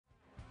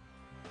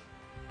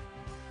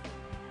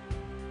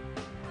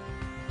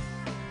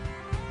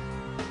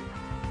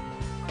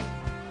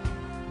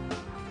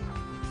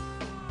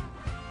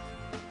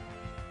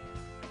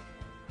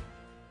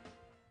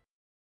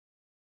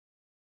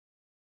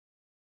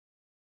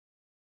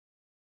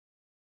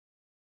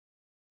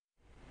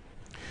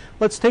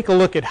Let's take a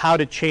look at how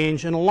to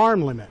change an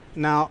alarm limit.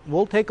 Now,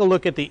 we'll take a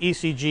look at the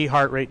ECG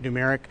heart rate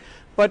numeric,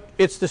 but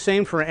it's the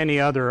same for any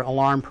other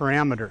alarm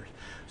parameters.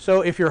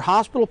 So if your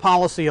hospital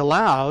policy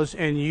allows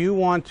and you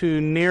want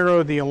to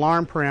narrow the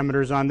alarm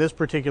parameters on this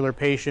particular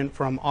patient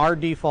from our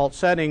default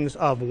settings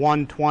of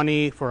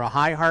 120 for a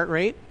high heart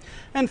rate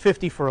and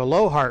 50 for a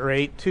low heart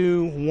rate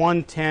to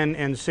 110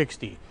 and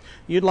 60.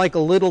 You'd like a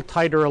little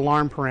tighter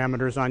alarm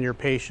parameters on your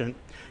patient.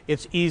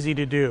 It's easy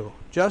to do.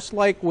 Just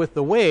like with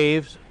the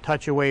waves,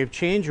 touch a wave,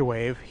 change a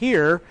wave,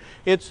 here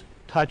it's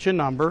touch a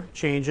number,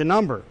 change a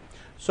number.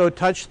 So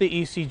touch the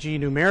ECG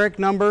numeric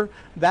number,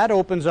 that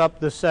opens up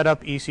the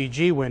setup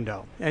ECG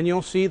window, and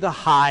you'll see the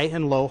high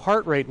and low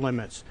heart rate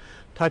limits.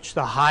 Touch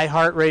the high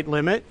heart rate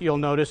limit, you'll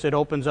notice it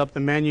opens up the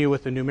menu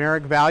with the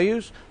numeric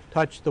values.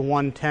 Touch the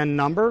 110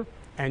 number,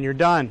 and you're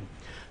done.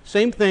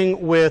 Same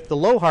thing with the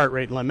low heart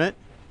rate limit.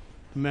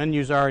 The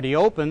menu's already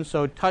open,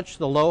 so touch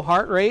the low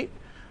heart rate,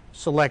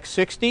 select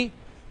 60,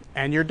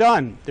 and you're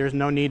done. There's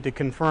no need to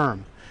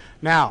confirm.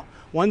 Now,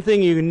 one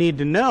thing you need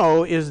to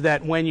know is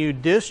that when you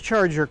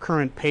discharge your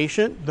current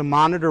patient, the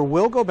monitor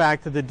will go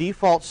back to the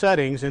default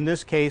settings, in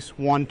this case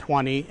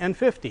 120 and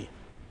 50.